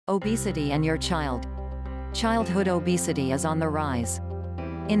Obesity and your child. Childhood obesity is on the rise.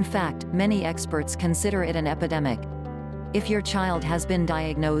 In fact, many experts consider it an epidemic. If your child has been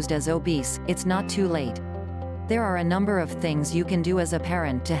diagnosed as obese, it's not too late. There are a number of things you can do as a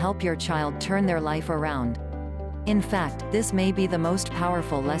parent to help your child turn their life around. In fact, this may be the most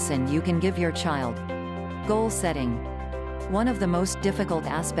powerful lesson you can give your child. Goal setting. One of the most difficult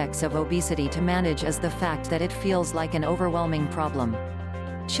aspects of obesity to manage is the fact that it feels like an overwhelming problem.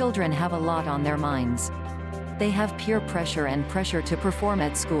 Children have a lot on their minds. They have peer pressure and pressure to perform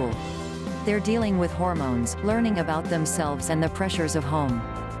at school. They're dealing with hormones, learning about themselves and the pressures of home.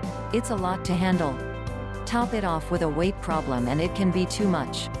 It's a lot to handle. Top it off with a weight problem and it can be too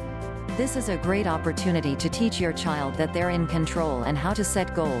much. This is a great opportunity to teach your child that they're in control and how to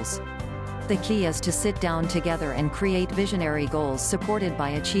set goals. The key is to sit down together and create visionary goals supported by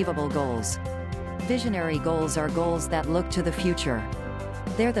achievable goals. Visionary goals are goals that look to the future.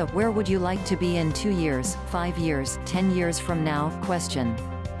 They're the "where would you like to be in 2 years, 5 years, 10 years from now?" question.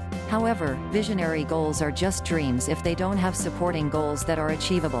 However, visionary goals are just dreams if they don't have supporting goals that are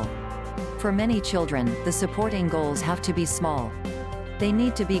achievable. For many children, the supporting goals have to be small. They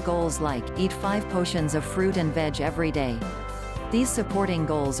need to be goals like, eat 5 portions of fruit and veg every day. These supporting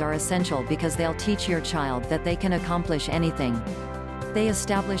goals are essential because they'll teach your child that they can accomplish anything. They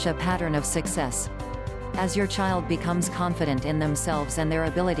establish a pattern of success. As your child becomes confident in themselves and their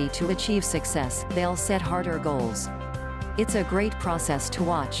ability to achieve success, they'll set harder goals. It's a great process to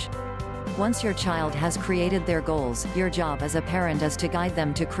watch. Once your child has created their goals, your job as a parent is to guide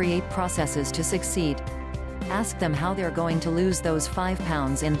them to create processes to succeed. Ask them how they're going to lose those 5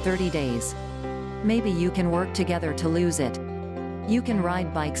 pounds in 30 days. Maybe you can work together to lose it. You can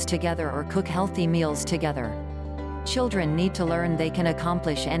ride bikes together or cook healthy meals together. Children need to learn they can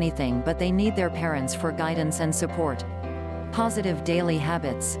accomplish anything, but they need their parents for guidance and support. Positive daily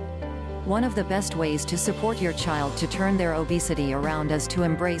habits. One of the best ways to support your child to turn their obesity around is to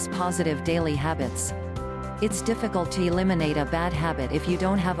embrace positive daily habits. It's difficult to eliminate a bad habit if you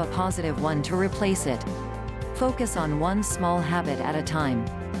don't have a positive one to replace it. Focus on one small habit at a time.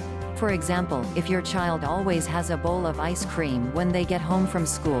 For example, if your child always has a bowl of ice cream when they get home from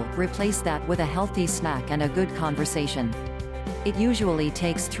school, replace that with a healthy snack and a good conversation. It usually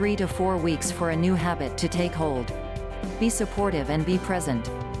takes 3 to 4 weeks for a new habit to take hold. Be supportive and be present.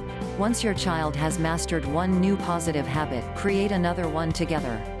 Once your child has mastered one new positive habit, create another one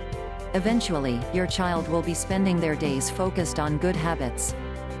together. Eventually, your child will be spending their days focused on good habits.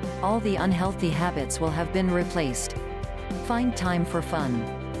 All the unhealthy habits will have been replaced. Find time for fun.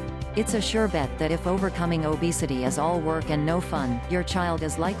 It's a sure bet that if overcoming obesity is all work and no fun, your child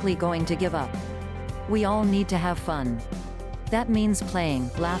is likely going to give up. We all need to have fun. That means playing,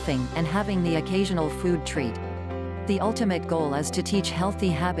 laughing, and having the occasional food treat. The ultimate goal is to teach healthy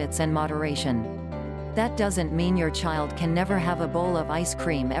habits and moderation. That doesn't mean your child can never have a bowl of ice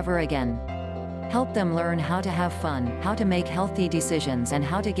cream ever again. Help them learn how to have fun, how to make healthy decisions, and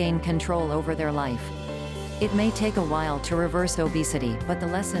how to gain control over their life. It may take a while to reverse obesity, but the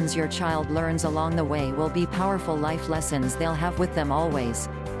lessons your child learns along the way will be powerful life lessons they'll have with them always.